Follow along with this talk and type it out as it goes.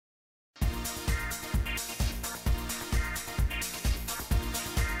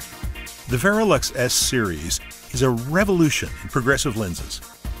The Varilux S Series is a revolution in progressive lenses.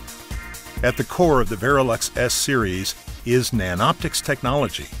 At the core of the Varilux S Series is nanoptics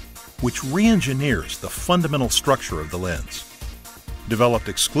technology, which re-engineers the fundamental structure of the lens. Developed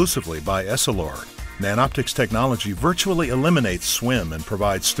exclusively by Essilor, nanoptics technology virtually eliminates swim and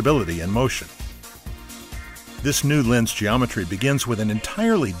provides stability in motion. This new lens geometry begins with an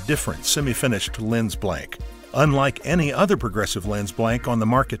entirely different semi-finished lens blank, unlike any other progressive lens blank on the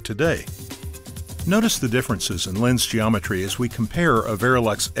market today. Notice the differences in lens geometry as we compare a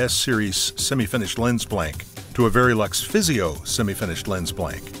Varilux S Series semi-finished lens blank to a Varilux Physio semi-finished lens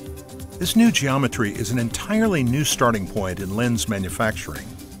blank. This new geometry is an entirely new starting point in lens manufacturing,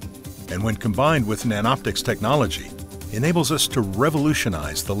 and when combined with nanoptics technology, enables us to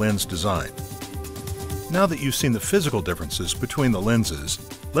revolutionize the lens design. Now that you've seen the physical differences between the lenses,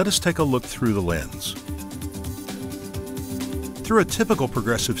 let us take a look through the lens. Through a typical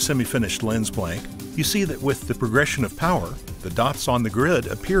progressive semi-finished lens blank, you see that with the progression of power, the dots on the grid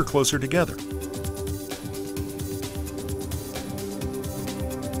appear closer together.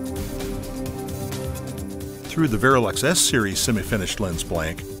 Through the Varilux S Series semi-finished lens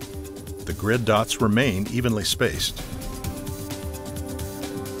blank, the grid dots remain evenly spaced.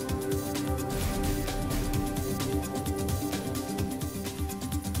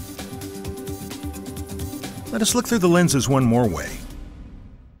 Let us look through the lenses one more way.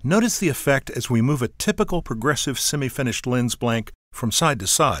 Notice the effect as we move a typical progressive semi-finished lens blank from side to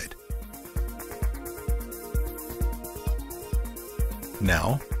side.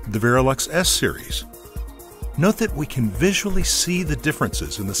 Now, the Varilux S Series. Note that we can visually see the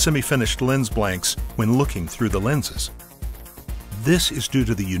differences in the semi-finished lens blanks when looking through the lenses. This is due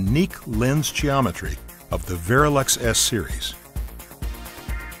to the unique lens geometry of the Varilux S Series.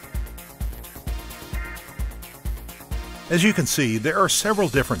 As you can see, there are several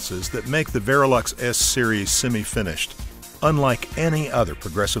differences that make the Varilux S Series semi-finished, unlike any other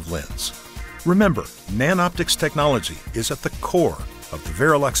progressive lens. Remember, nanoptics technology is at the core of the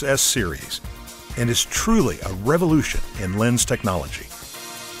Varilux S Series and is truly a revolution in lens technology.